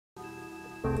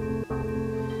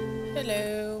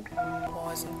Hello,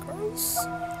 boys and girls.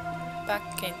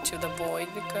 Back into the void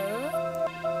we go.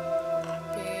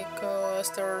 Because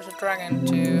there's a dragon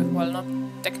too. Well, not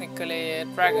technically a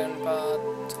dragon,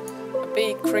 but a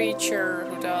big creature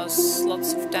who does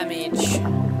lots of damage.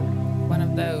 One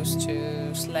of those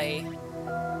to slay.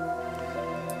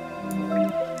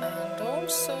 And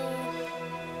also...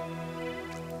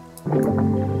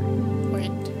 wait,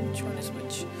 which one is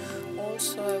which?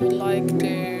 Also, I would like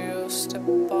to stop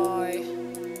by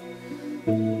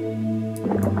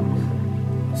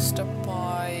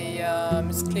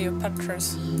Miss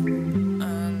Cleopatra's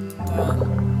and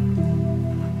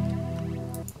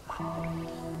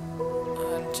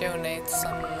donate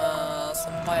some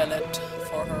violet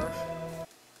for her.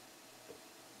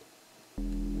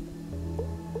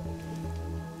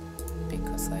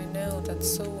 Because I know that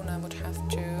soon I would have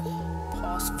to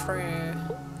pass through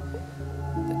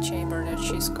the chamber that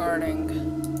she's guarding.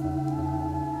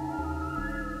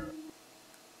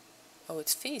 Oh,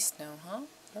 it's feast now, huh?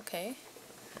 Okay.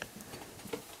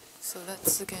 So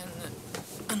that's again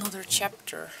another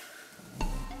chapter,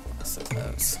 I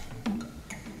suppose.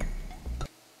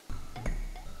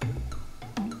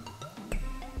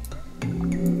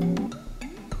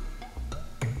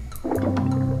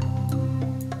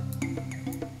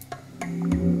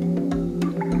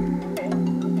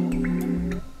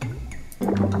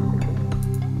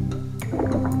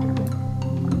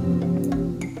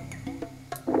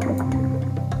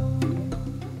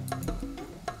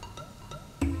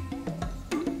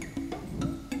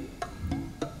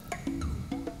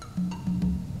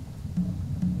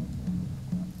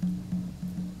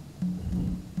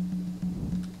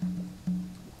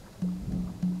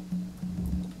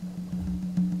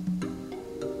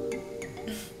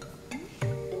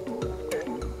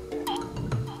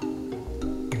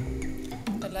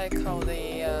 I like how the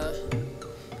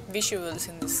visuals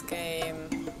in this game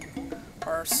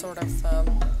are sort of a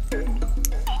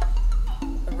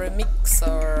remix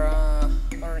or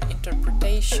an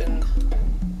interpretation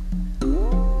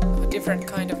of a different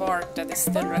kind of art that is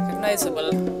still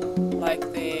recognizable,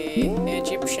 like the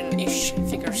Egyptian-ish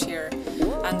figures here,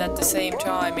 and at the same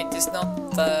time it is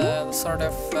not the sort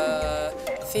of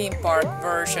theme park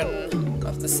version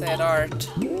of the said art,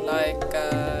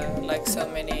 like so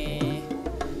many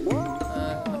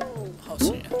how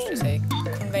should I say,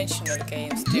 conventional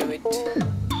games do it.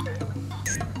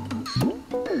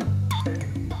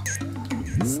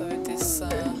 So it is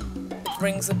it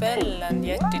rings a bell, and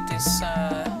yet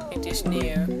it is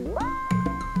new.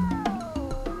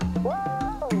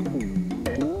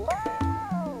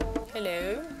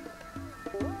 Hello.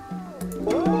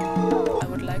 I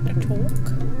would like to talk.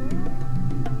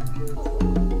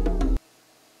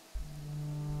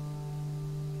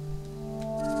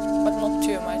 But not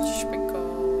too much,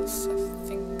 because I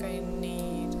think I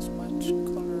need as much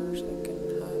color as I can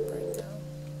have right now.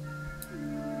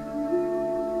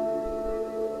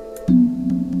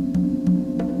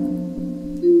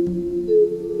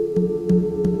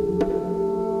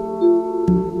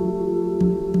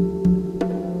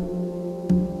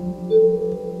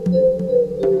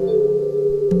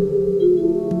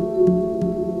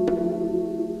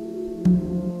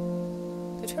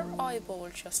 Did her eyeball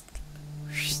just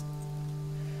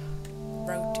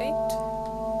rotate?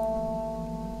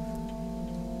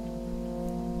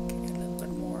 Okay, a little bit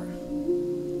more.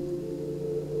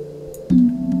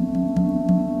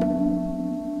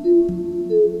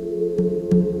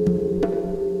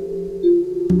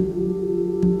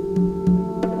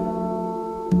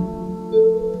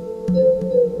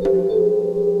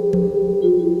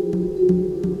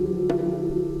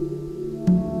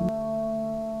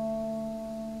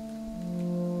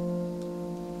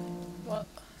 Well,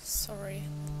 sorry,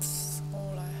 that's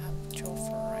all I have to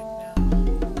offer right now.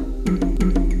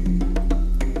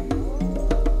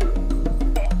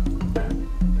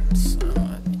 So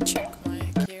let me check my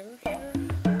gear here.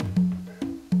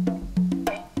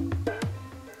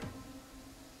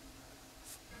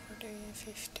 40,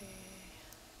 50.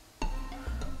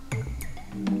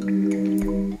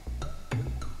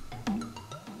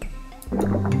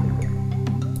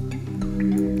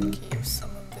 Keep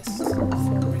some of this for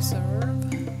reserve.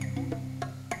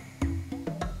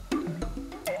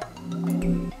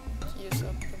 Use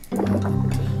up the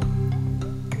violet.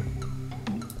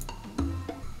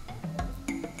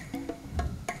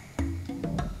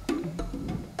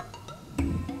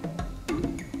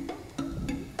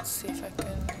 Let's see if I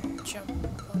can jump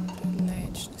on the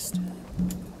ledge this time.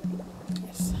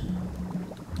 Yes.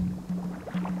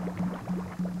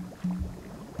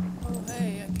 Oh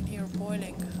hey, I can hear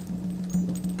boiling.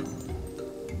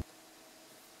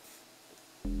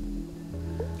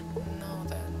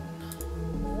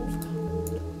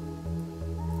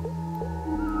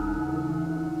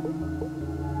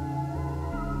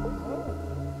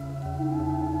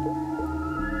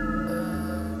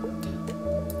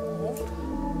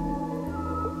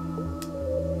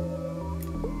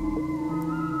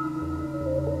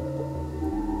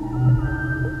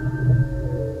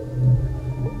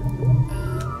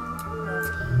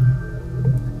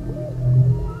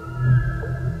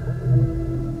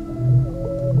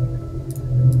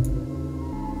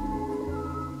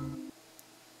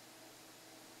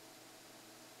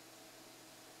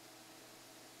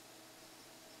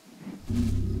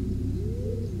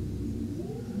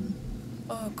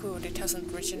 Oh good, it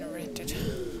hasn't regenerated.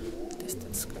 At least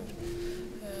that's good.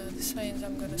 This means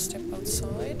I'm gonna step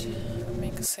outside and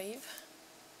make a save.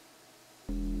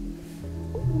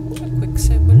 A quick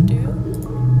save will do.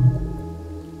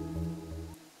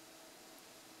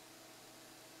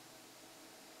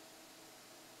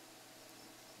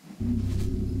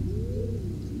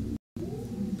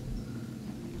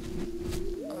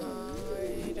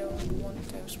 I don't want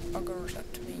those buggers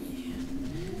at me.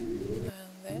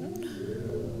 And then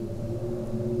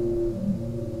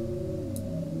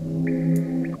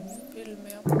fill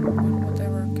me up with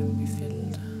whatever can be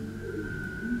filled.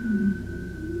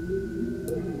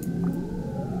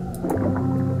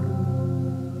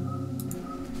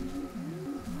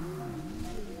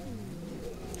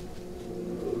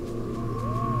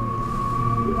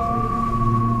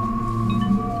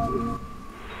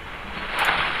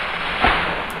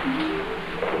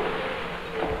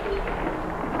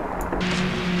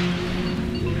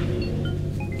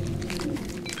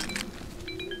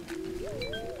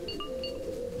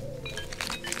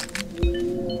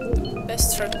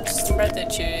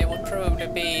 Strategy would probably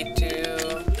be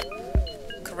to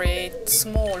create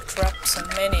small traps and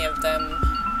many of them.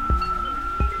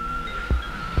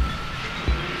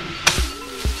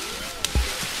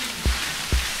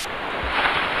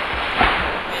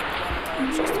 Make one more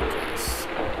just in case.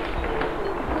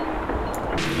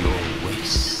 You're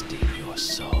wasting your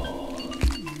soul.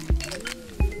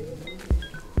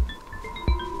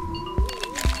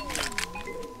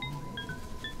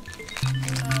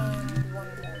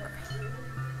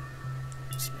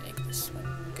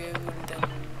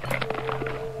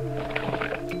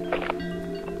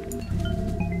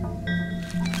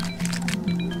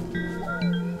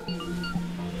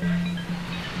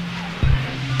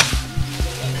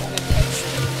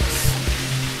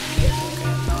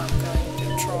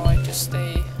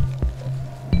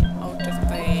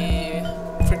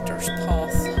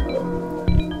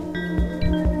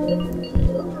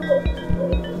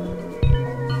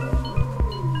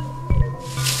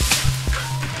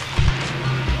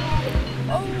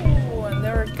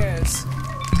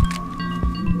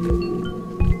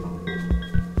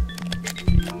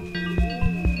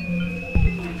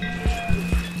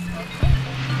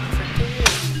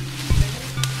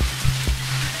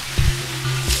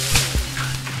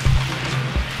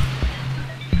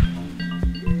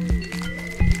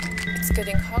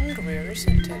 Getting hungrier,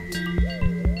 isn't it?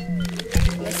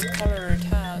 The less color it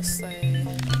has, the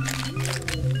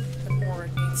more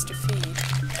it needs to feed.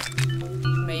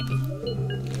 Maybe.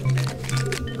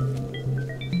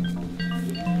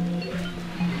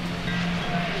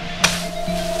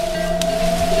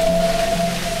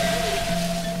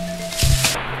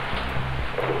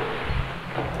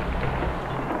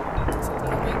 Is it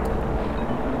coming?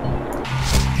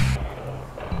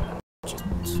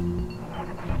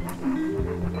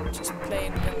 Just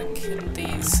plain gonna kill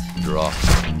these. Drop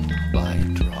by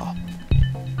drop.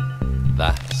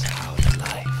 That's how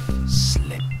life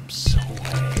slips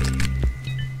away.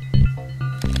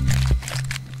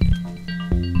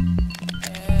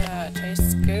 Yeah, it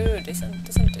tastes good, doesn't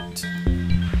it?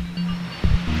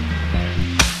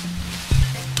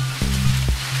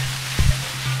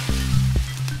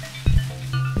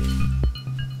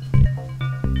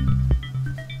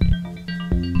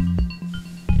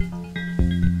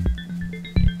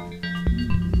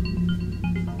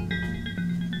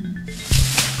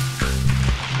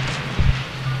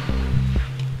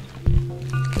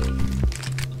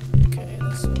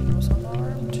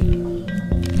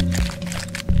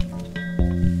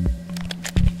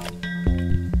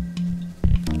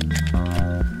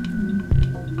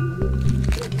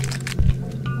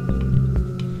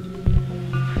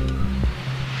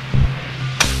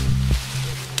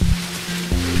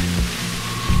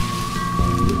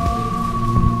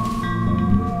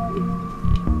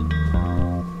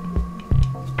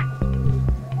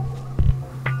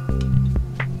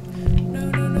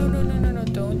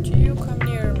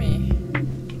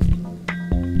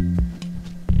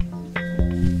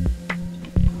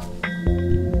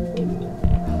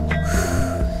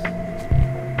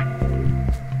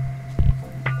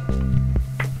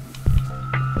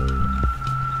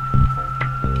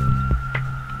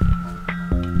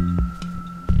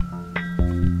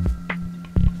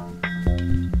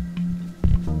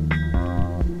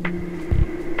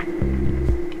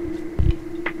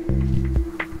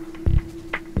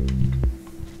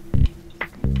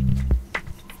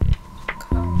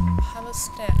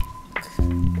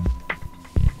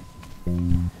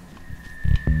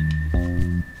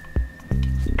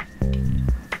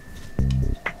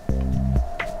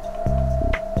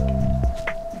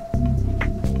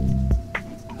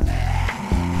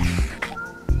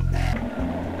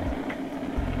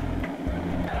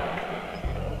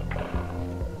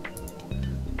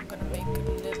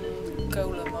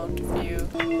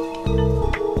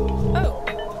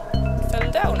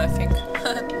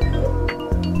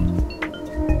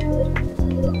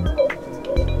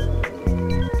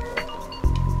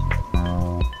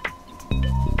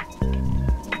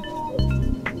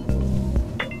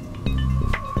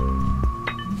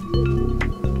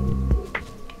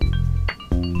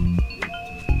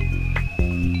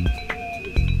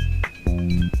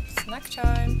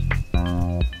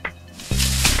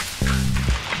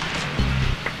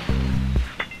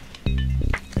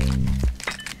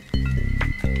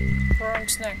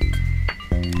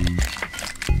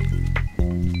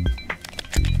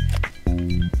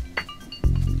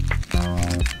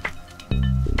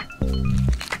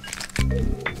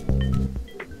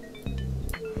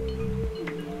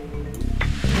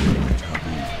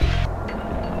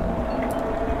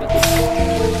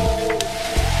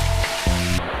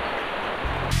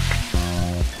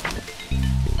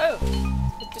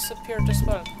 Disappeared as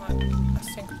well. I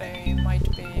think they might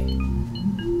be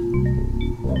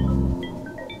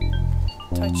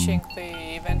touching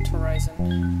the event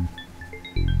horizon.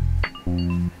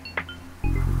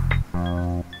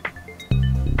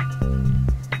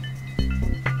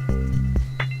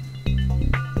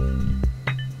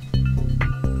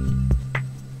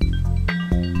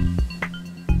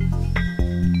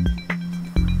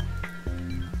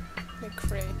 We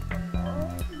create one more.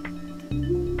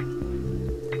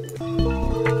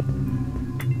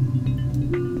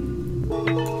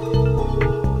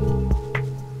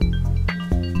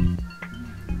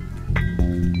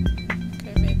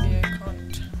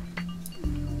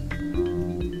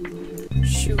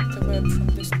 Shoot the web from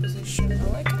this position.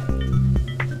 Oh, I can.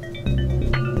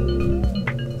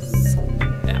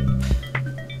 Snap.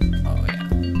 Oh, yeah.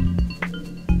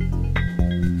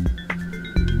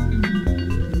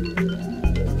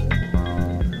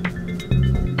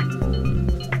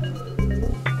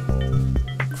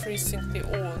 Increasing the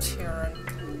odds here and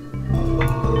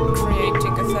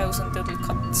creating 1,000 little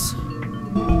cuts.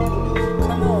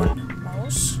 Come on,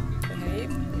 mouse.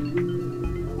 Behave.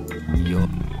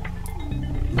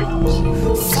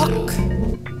 Fuck!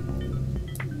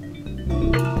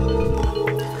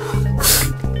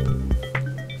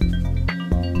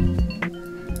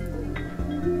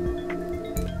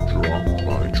 Drop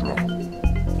by drop.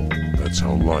 That's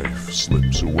how life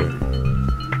slips away.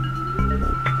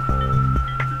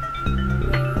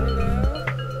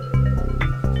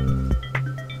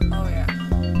 Oh yeah.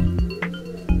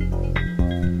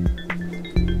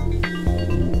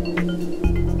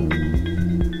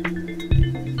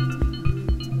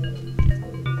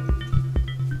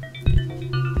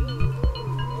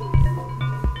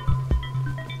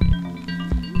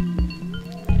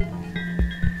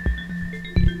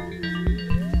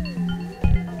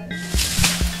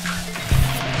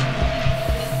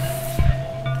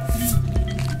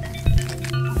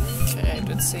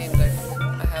 Seemed like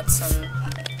I had some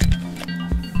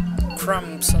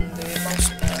crumbs on the mouse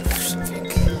pad or something.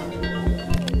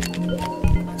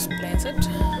 Explains it.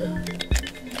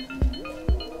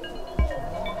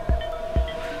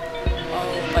 Oh,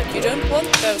 but you don't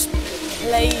want those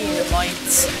plain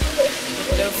mites with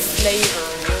no flavor.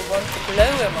 You want the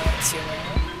glowy mites, you know.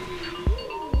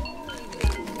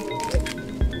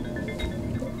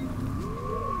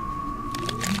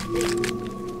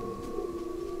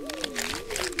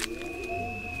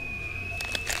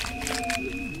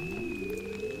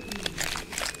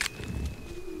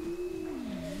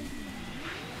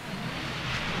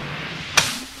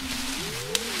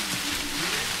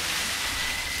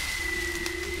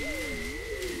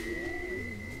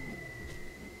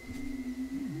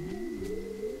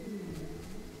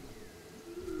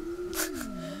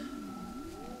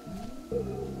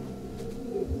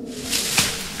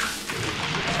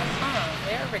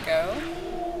 There we go.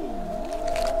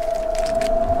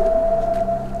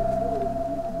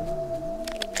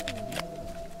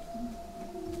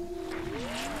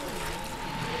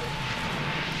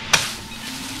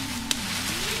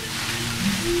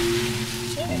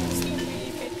 Just a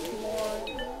wee bit more.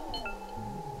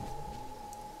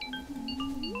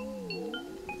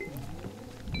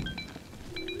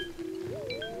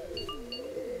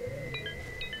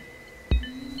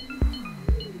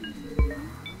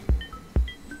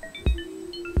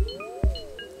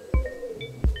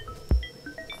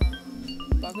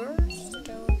 Buggers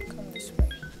don't come this way.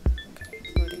 Okay,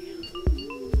 goody.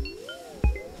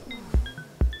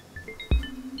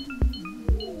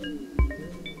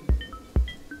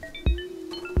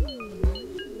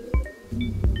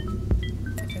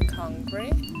 Getting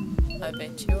hungry? I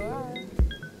bet you are.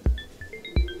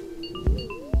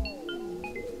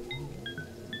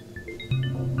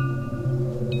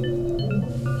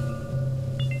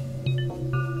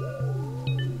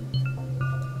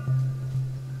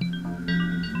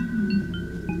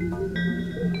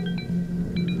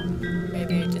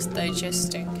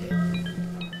 Digesting.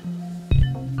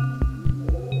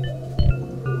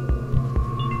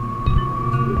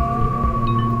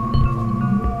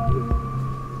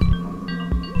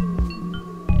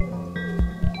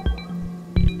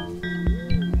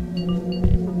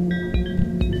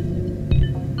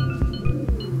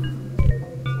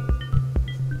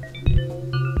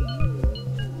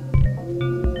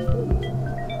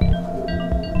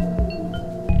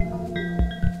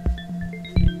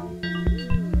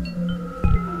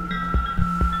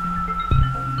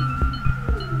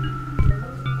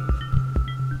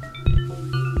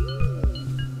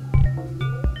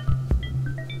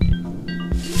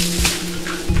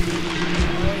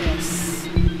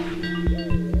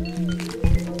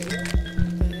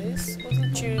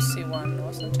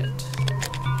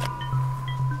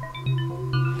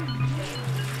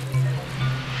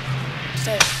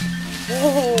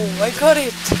 I got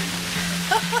it!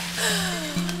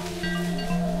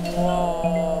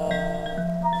 Whoa.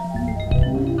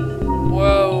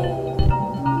 Whoa.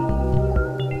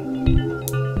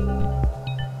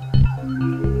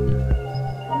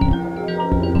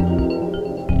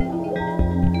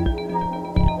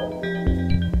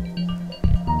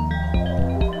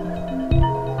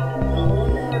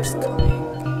 More's coming.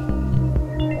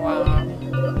 Wow.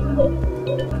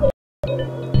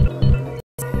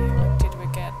 What did we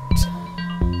get?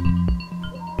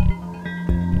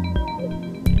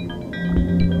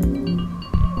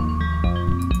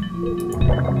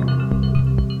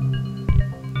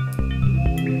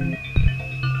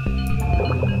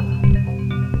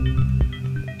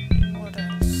 What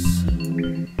else?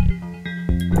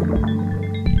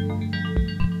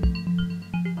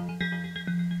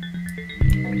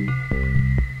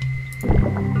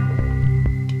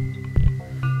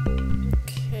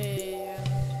 Okay,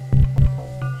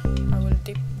 now I will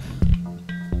dip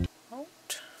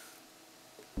out,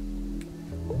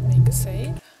 make a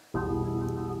save,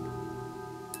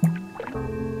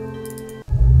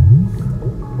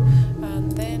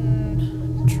 and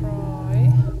then try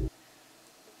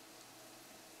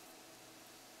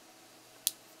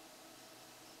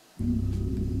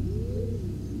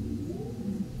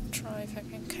if I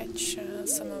can catch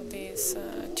some of these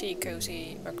tea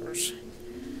cozy buggers.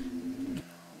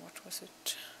 What was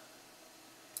it?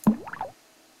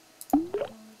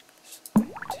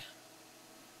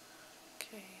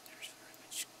 Okay, there's very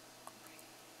much green.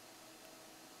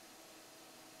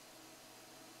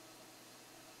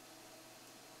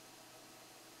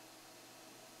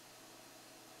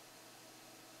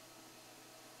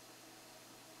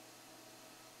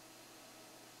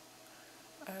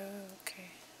 Okay.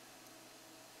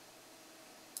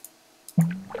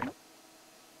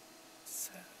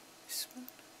 So, this one.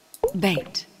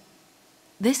 Bait.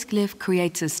 This glyph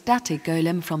creates a static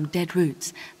golem from dead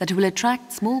roots that will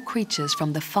attract small creatures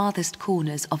from the farthest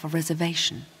corners of a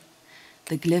reservation.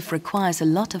 The glyph requires a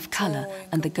lot of color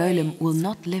and the golem will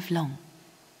not live long.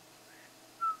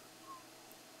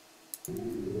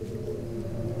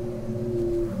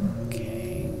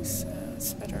 Okay, so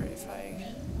it's better if I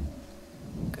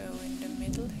go in the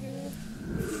middle here.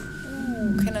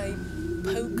 Ooh, can I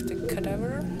poke the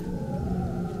cadaver?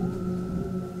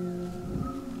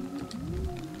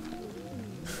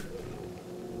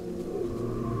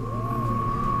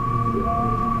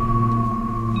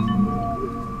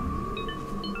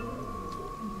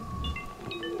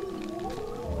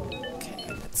 Okay,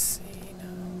 let's see now.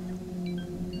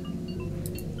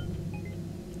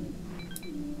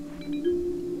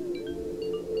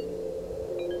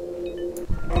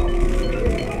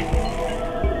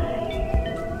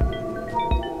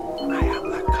 I am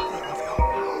the color of your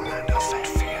power, and of that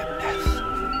fear death.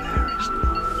 There is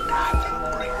none I will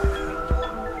bring you.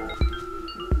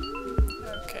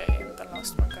 Okay, the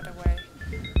last one got away.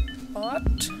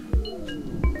 But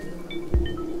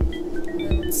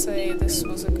I would say this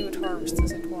was a good harvest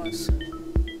as it was.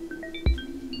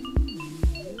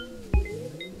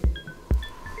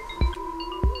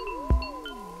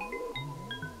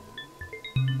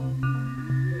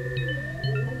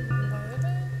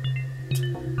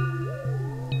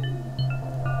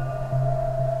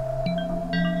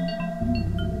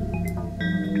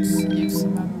 Let's use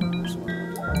some ember as well.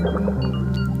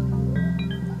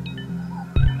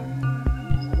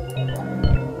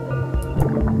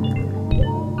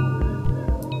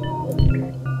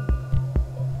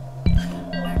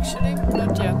 Actually,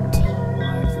 not yet.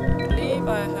 I believe I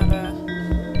have a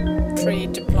tree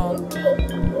to plant.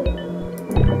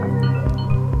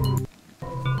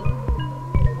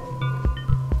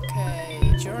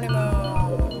 Okay, journey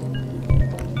mode.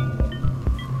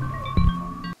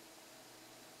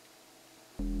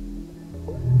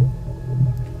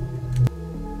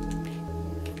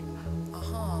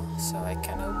 Aha, so I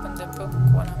can open the book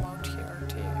when I'm out here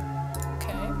too.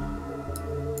 Okay.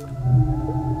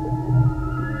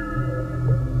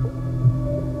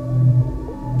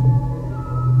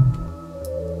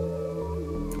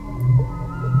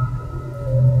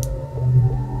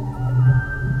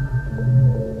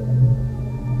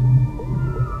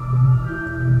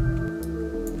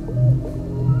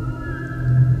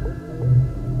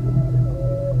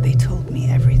 They told me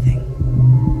everything.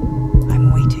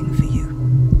 I'm waiting for you.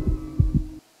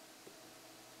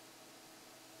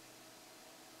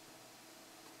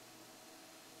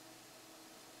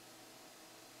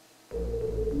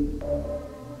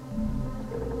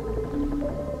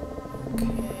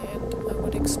 Okay, and I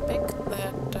would expect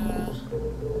that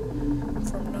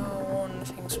from now on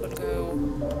things will go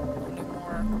only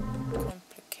more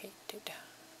complicated.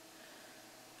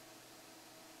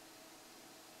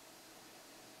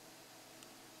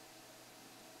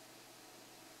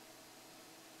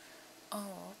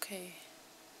 Okay.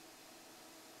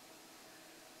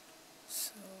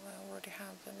 So I already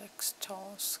have the next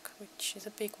task, which is a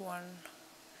big one.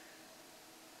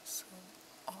 So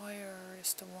Ire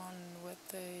is the one with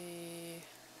the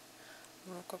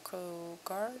Rococo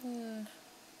garden.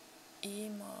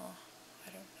 Ima, I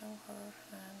don't know her,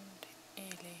 and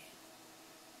Eli.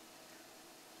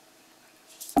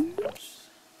 Stairs.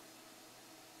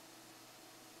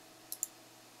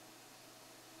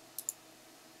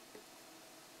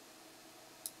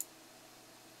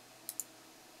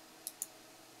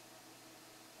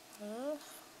 Well,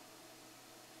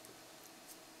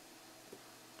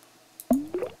 I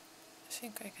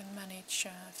think I can manage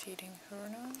feeding her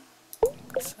now,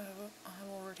 because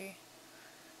I've already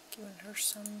given her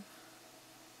some.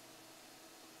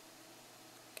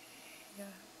 Okay,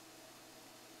 yeah.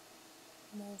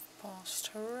 Move past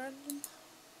her realm.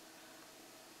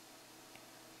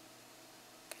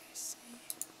 Okay, see.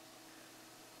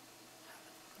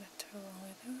 Haven't met her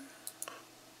either.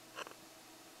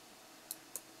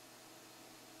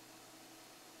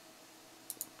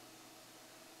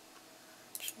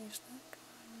 She's not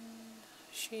one.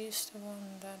 She's the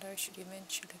one that I should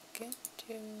eventually get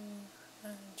to,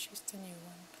 and she's the new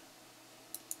one.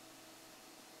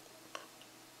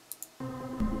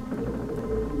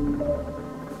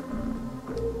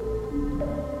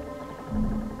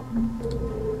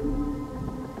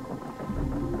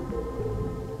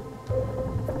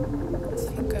 I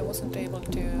think I wasn't able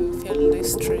to fill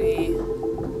this tree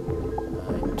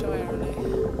entirely.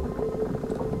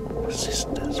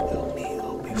 Sisters will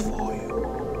kneel before you.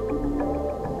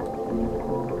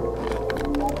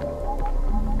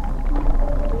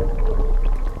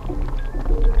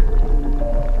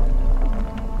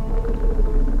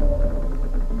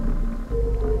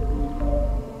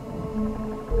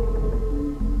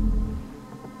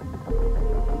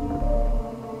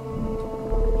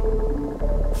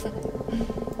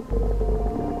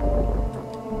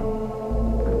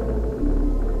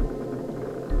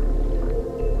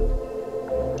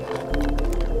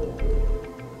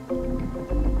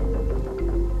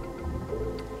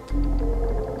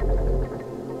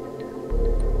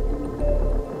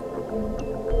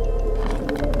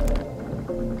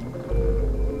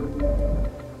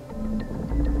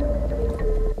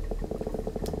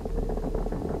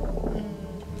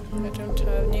 I don't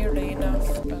have nearly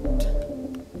enough, but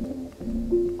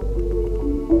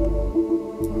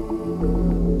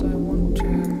I want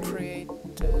to create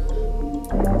a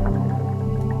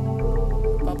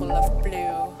bubble of blue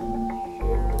here.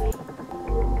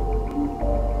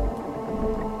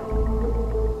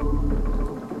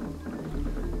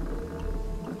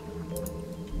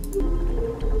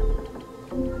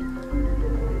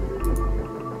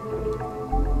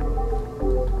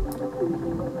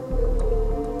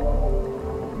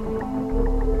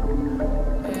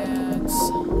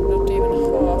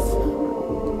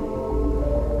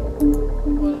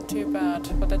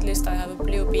 But at least I have a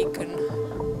blue beacon.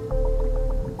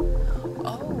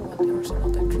 Oh, and there's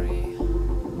another tree.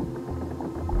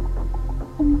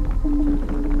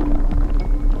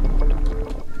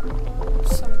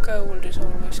 Some gold is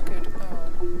always good.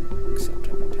 Oh, except I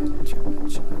don't have too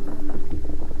much either.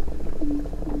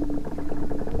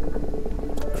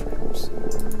 Crimson.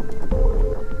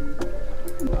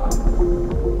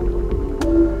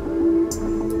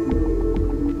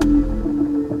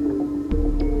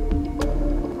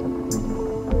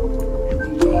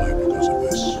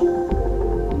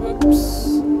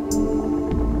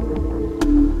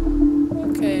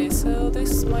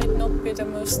 The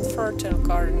most fertile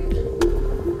garden,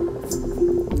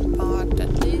 but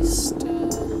at least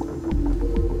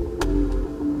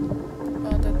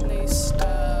I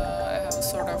have a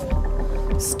sort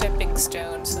of stepping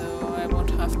stone, so I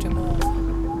won't have to move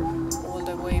all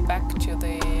the way back to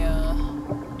the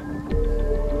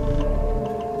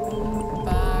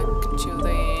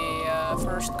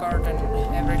first garden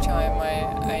every time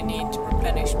I need to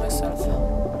replenish myself.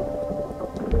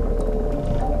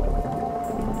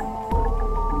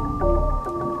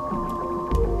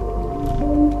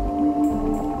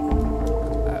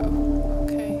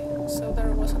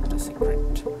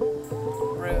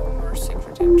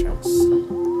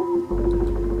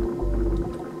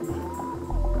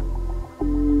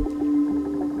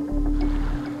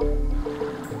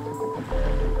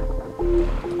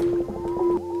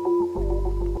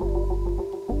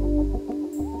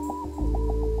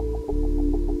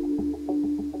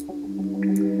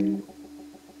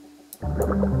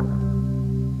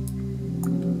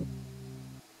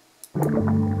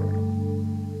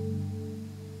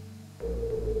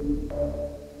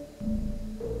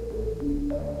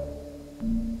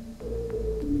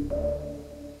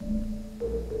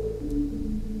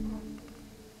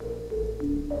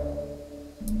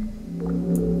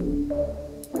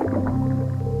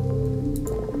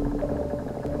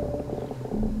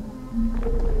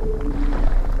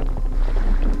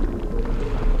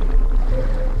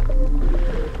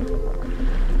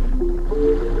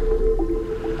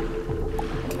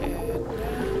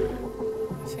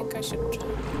 I should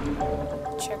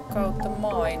check out the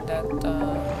mine that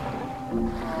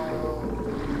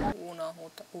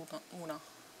Una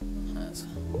has.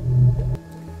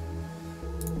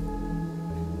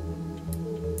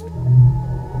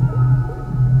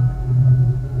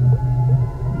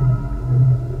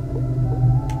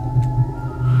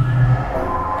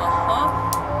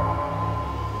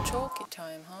 Talkie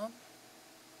time, huh?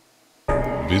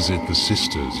 Visit the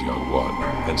sisters, young one,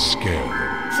 and scare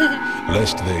them,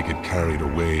 lest they get carried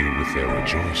away with their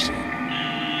rejoicing.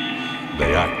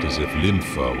 They act as if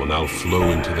lympha will now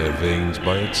flow into their veins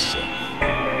by itself.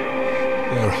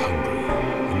 They're hungry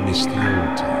and miss the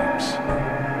old times.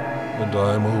 And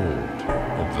I am old,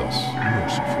 and thus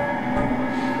merciful.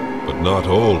 But not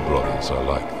all brothers are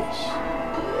like this.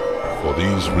 For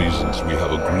these reasons we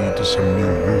have agreed to some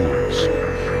new rules,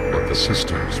 but the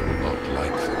sisters will not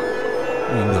like them.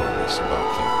 We know this about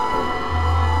them.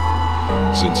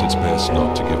 Since it's best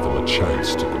not to give them a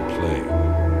chance to complain,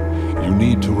 you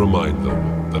need to remind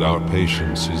them that our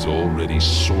patience is already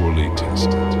sorely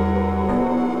tested.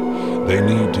 They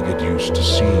need to get used to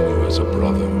seeing you as a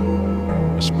brother,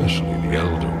 especially the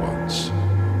elder ones.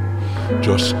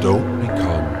 Just don't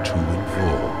become too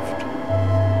involved.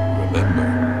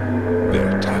 Remember,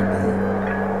 they're taboo.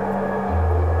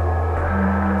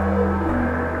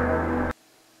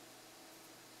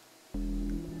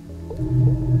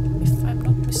 If I'm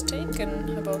not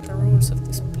mistaken about the rules of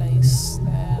this place,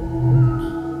 then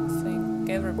I think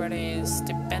everybody is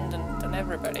dependent on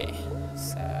everybody,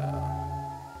 so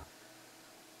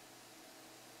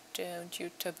don't you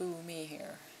taboo me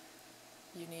here.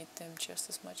 You need them just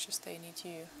as much as they need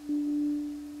you.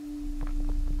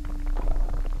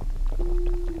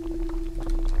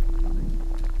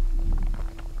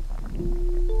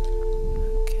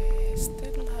 Okay,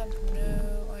 still have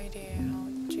no idea how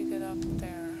to get up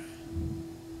there.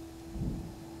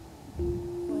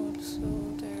 Also,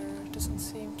 there doesn't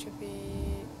seem to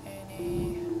be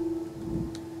any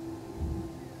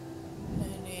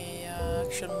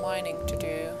actual mining to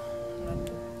do. Not,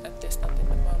 at least not in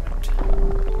the moment.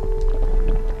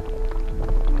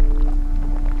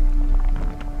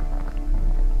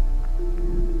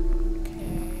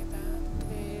 Okay, that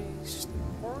is the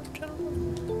portal.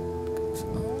 Goes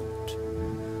out.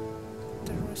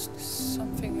 There is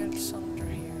something else under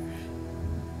here.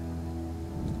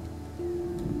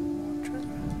 Water.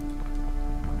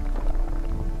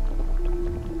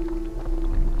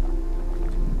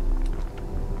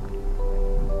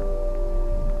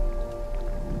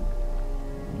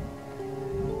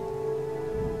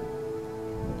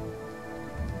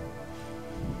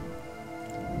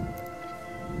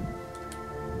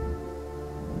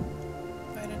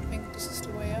 I don't think this is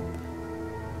the way up.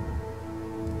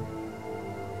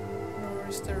 Nor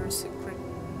is there a secret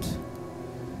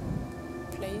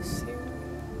place here.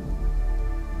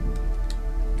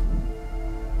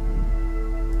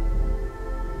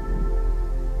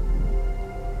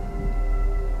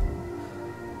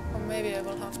 Or maybe I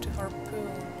will have to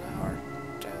harpoon the heart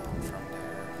down from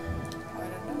there. I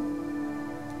don't know.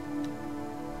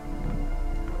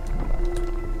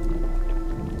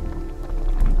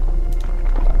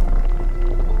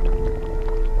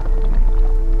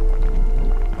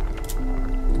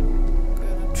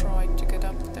 Gonna try to get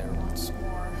up there once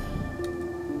more.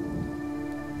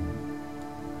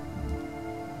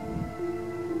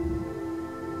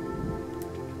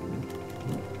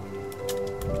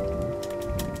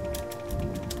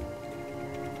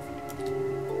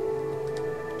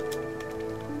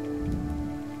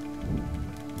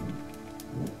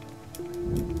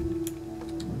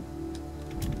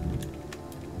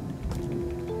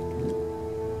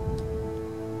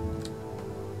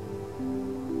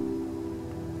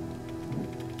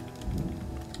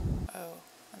 Oh,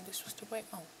 and this was the way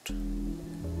out.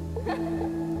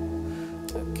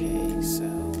 Okay, so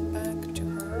back to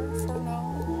her for now.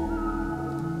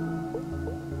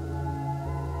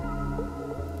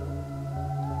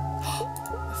 I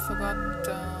forgot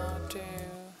to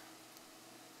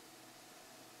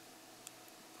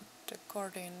put the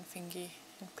guardian thingy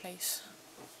in place.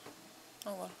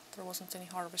 Oh well, there wasn't any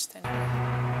harvest anyway.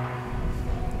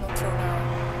 Not for now.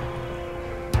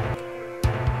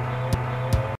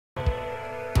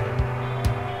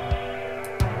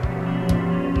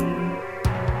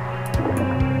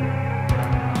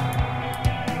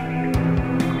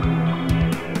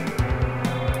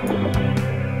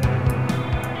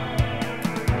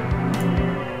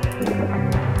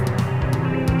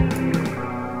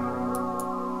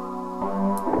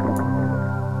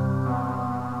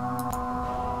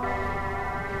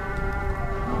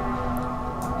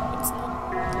 It's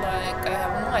not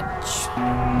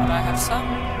but I have some.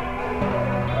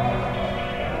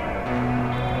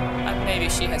 And maybe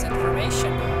she has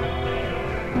information.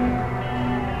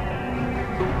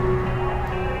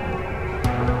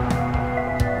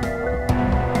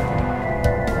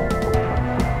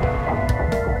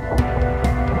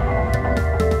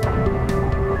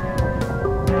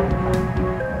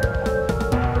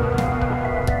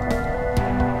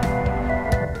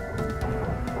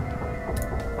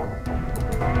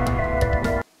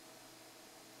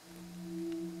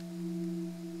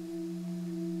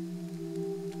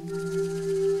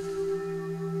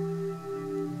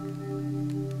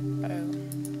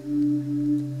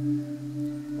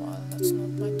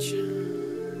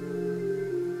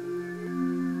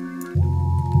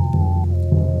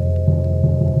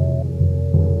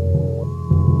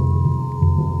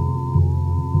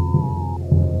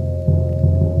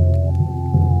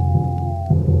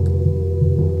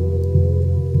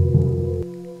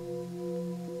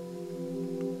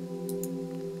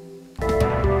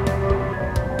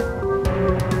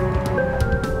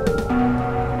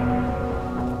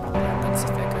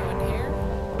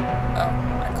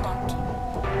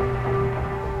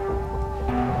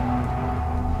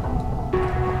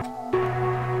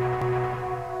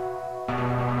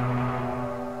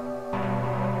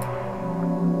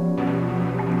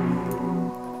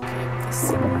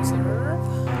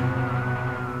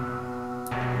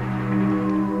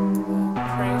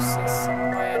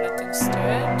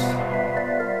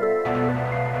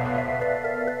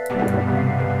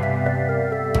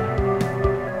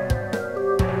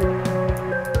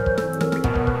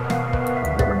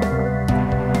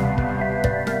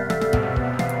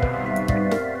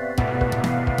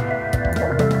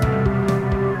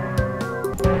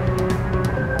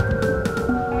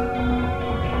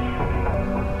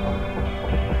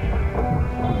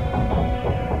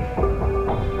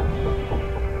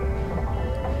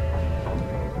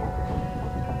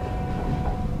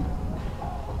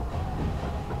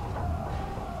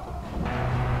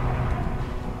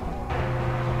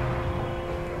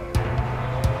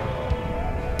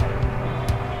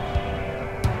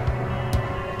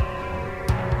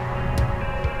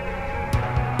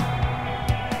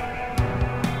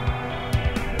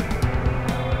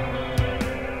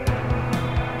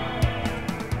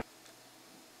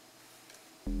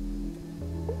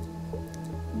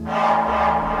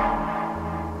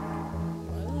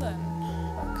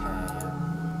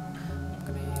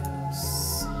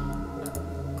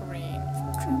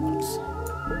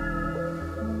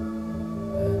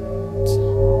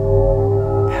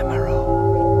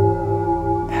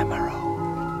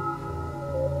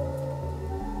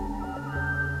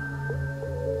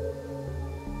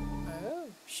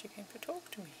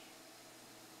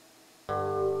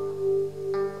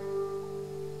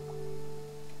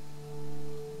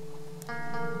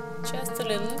 Just a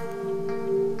little.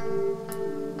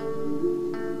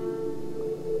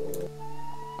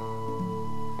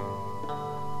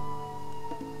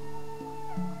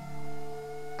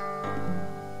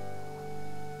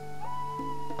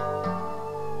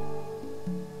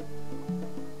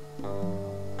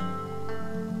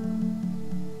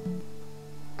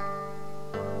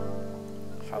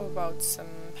 How about some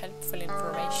helpful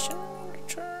information in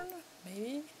return?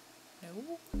 Maybe?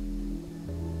 No?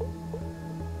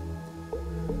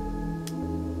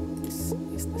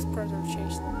 Is this brother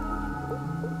chasing me?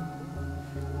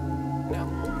 No.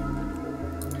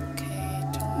 Okay,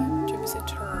 time to visit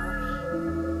her.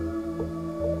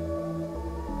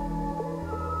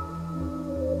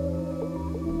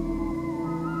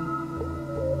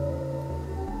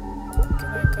 Can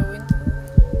I go into her?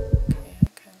 Okay,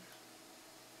 I can.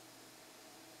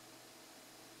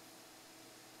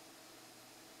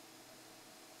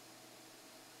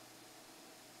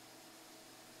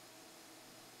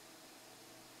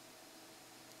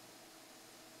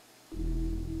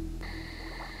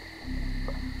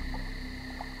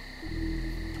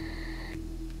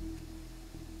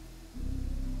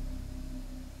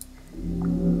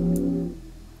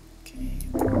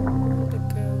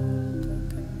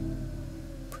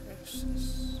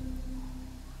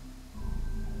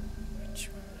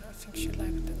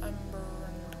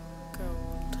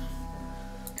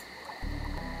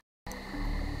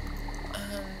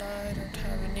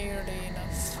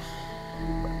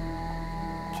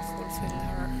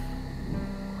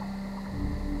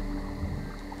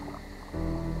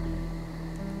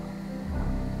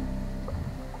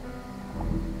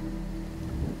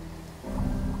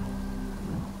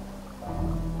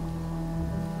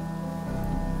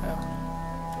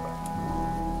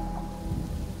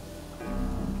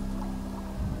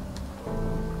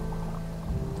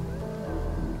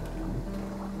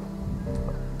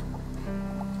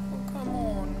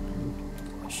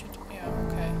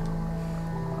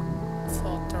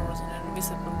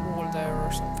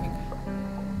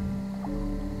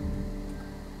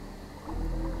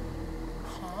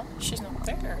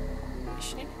 Is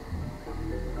she?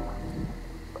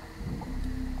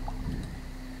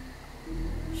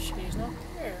 She's not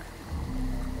there.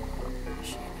 Is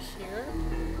she in here?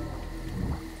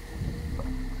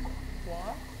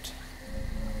 What?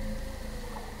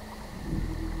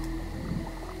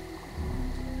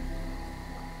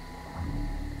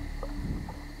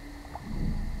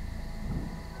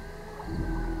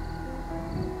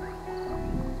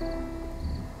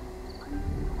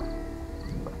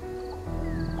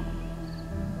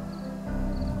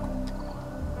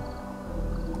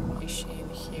 Is she in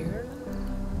here?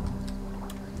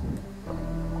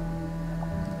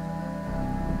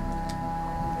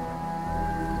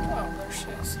 Oh, there she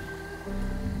is.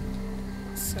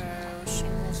 So she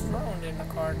moves around in the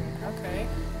garden. Okay.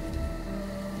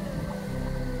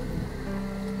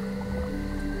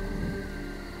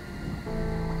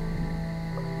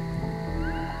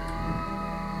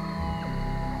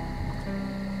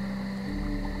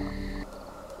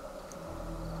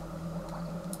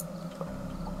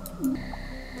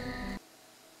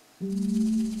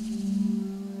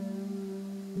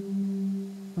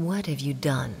 What have you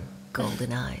done,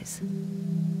 Golden Eyes?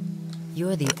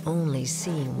 You're the only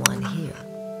seeing one here.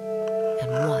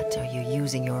 And what are you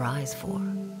using your eyes for?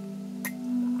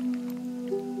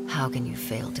 How can you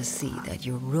fail to see that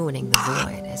you're ruining the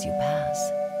void as you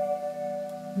pass?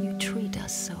 You treat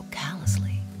us so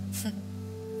callously.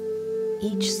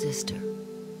 Each sister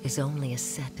is only a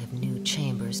set of new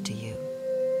chambers to you,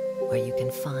 where you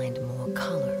can find more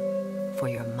color for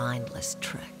your mindless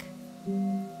trek.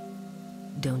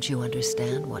 Don't you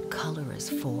understand what color is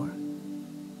for?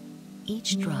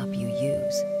 Each drop you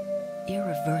use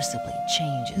irreversibly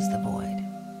changes the void.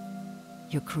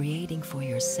 You're creating for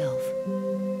yourself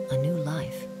a new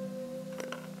life.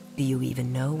 Do you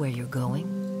even know where you're going?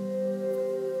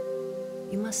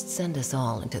 You must send us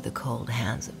all into the cold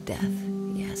hands of death,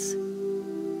 yes.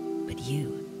 But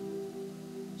you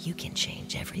can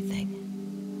change everything.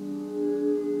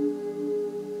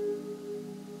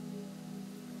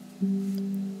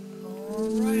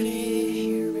 Alrighty,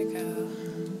 here we go.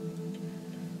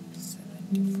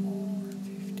 74,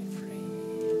 53,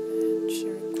 and she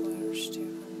requires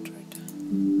 200.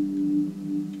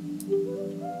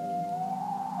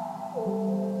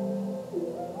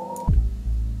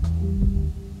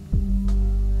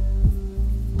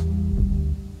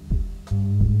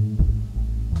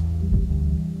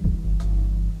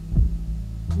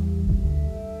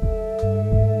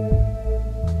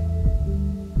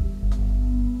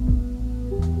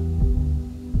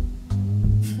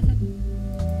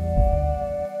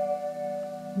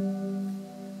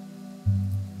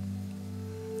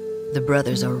 The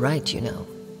brothers are right, you know.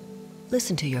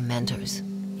 Listen to your mentors,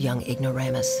 young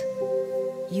ignoramus.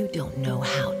 You don't know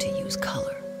how to use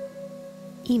color.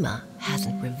 Ima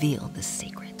hasn't revealed the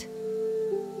secret.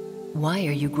 Why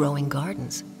are you growing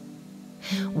gardens?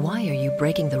 Why are you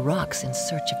breaking the rocks in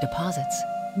search of deposits?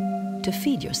 To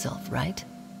feed yourself, right?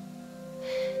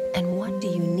 And what do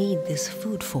you need this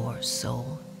food for,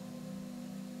 soul?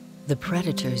 The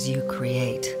predators you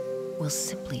create will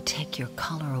simply take your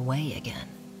color away again.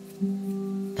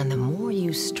 And the more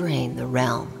you strain the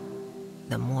realm,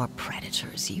 the more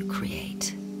predators you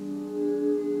create.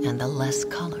 And the less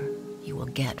color you will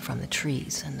get from the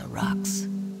trees and the rocks.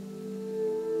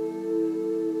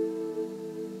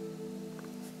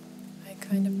 I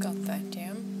kind of got that,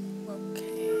 yeah.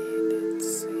 Okay,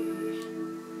 let's see.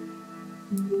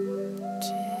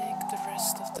 Take the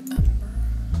rest of the ember.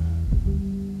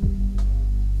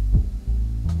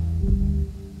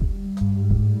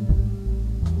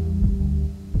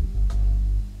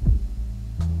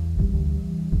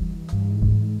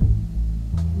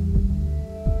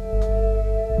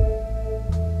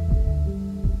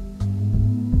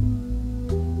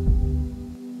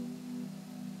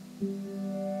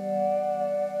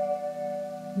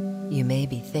 You may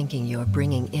be thinking you're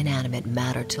bringing inanimate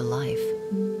matter to life.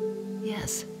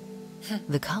 Yes,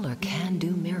 the color can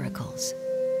do miracles.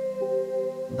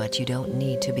 But you don't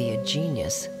need to be a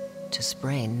genius to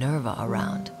spray Nerva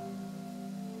around.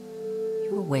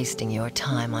 You're wasting your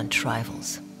time on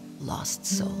trifles, lost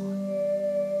soul.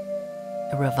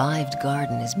 A revived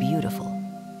garden is beautiful,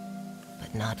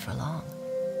 but not for long.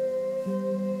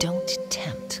 Don't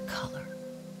tempt color.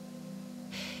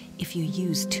 If you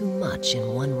use too much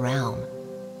in one realm,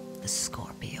 the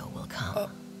Scorpio will come.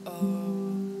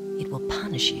 It will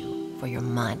punish you for your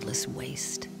mindless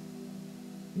waste.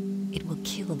 It will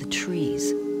kill the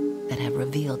trees that have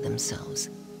revealed themselves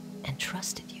and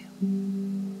trusted you.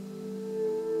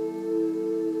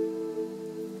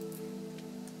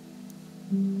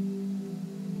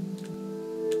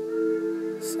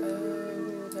 So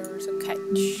there's a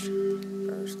catch.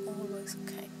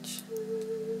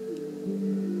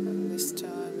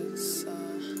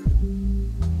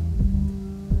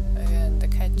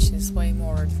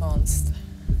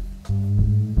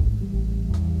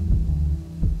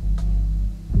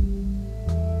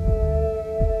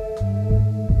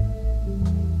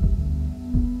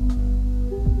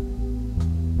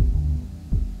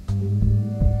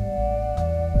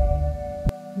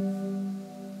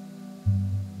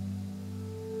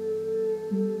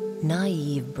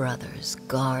 Naive brothers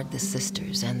guard the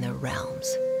sisters and their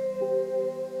realms.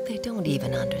 They don't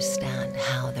even understand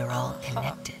how they're all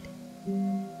connected.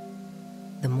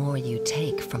 The more you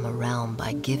take from a realm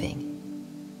by giving,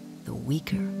 the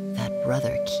weaker that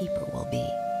brother keeper will be.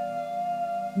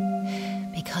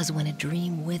 Because when a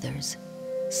dream withers,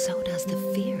 so does the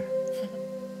fear.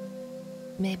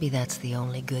 Maybe that's the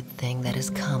only good thing that has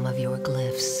come of your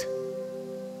glyphs.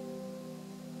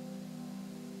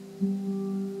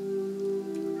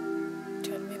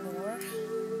 Tell me more.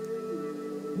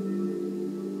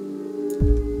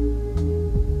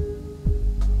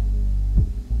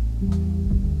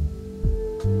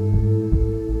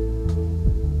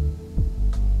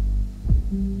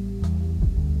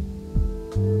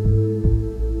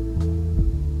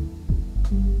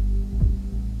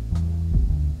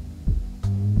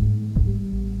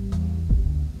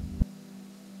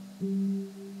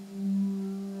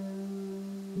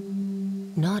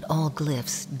 Not all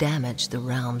glyphs damage the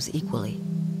realms equally,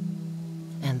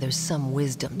 and there's some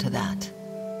wisdom to that.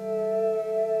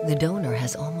 The donor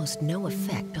has almost no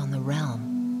effect on the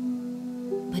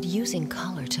realm, but using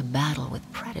color to battle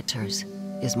with predators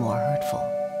is more hurtful.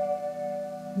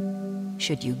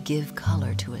 Should you give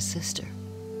color to a sister?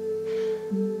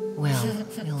 Well,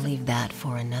 we'll leave that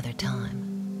for another time.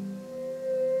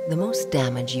 The most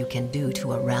damage you can do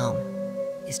to a realm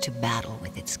is to battle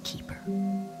with its keeper.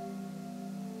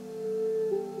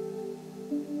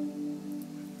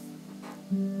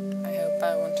 I hope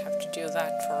I won't have to do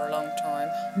that for a long time.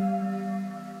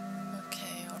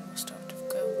 Okay, almost out of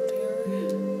gold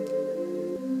here.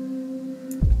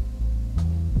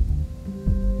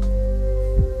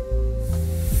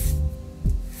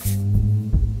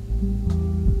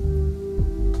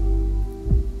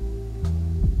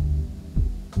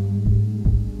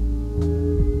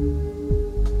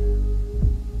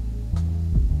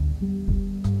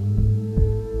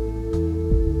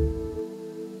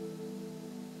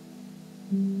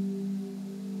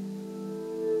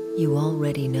 You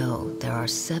already know there are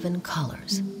 7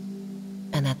 colors,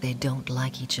 and that they don't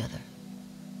like each other.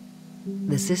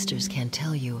 The sisters can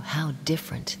tell you how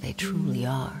different they truly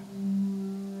are.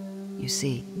 You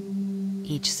see,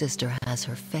 each sister has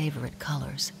her favorite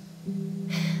colors.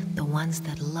 The ones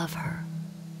that love her.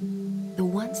 The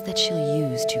ones that she'll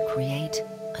use to create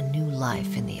a new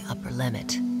life in the upper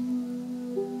limit.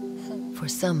 For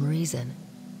some reason,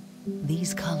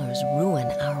 these colors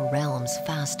ruin our realms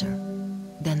faster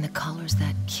than the colors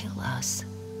that kill us.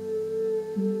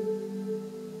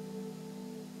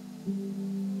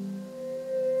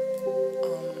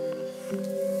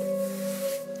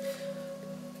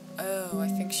 Oh, I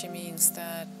think she means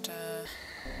that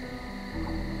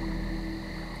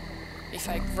if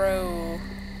I grow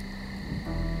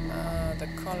the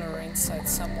color inside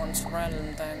someone's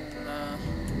realm, then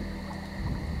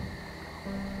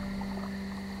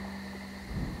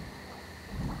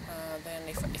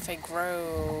if I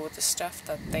grow the stuff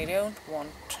that they don't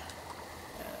want,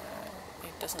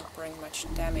 it doesn't bring much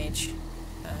damage.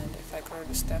 And if I grow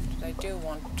the stuff that I do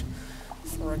want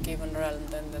for a given realm,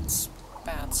 then that's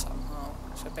bad somehow.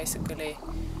 So basically,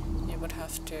 you would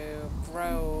have to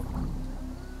grow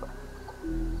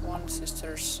one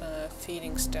sister's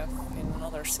feeding stuff in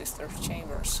another sister's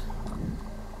chambers.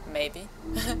 Maybe.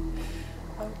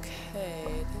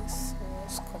 Okay, this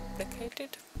was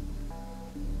complicated.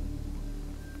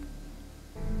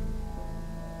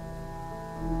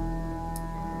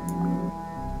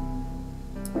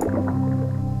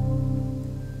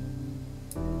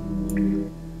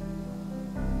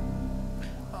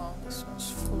 Oh, this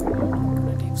one's full. I'm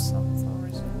gonna leave some for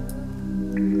reserve.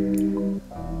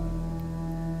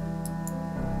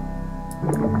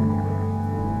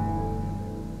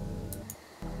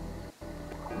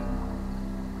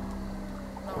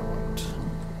 Now what?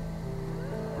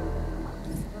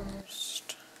 First.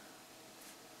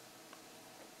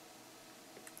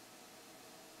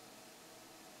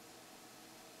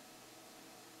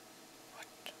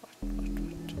 What?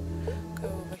 Go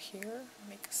over here,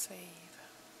 make a save.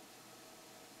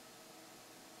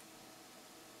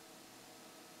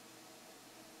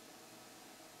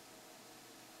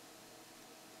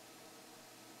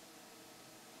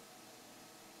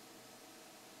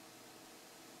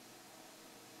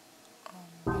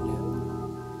 Hello.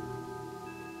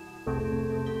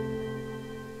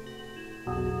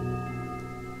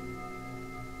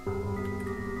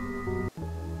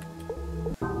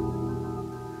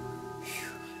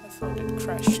 I thought it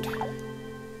crashed.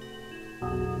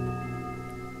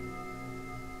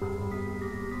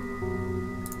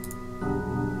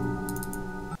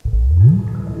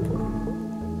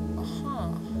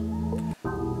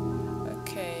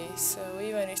 Okay, so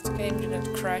even if to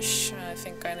crash. I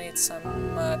think I need some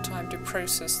time to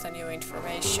process the new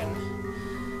information.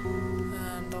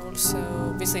 And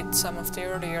also visit some of the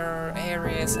earlier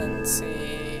areas and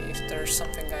see if there's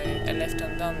something I left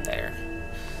undone there.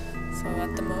 So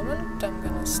at the moment I'm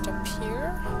gonna stop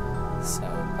here. So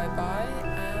bye bye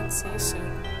and see you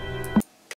soon.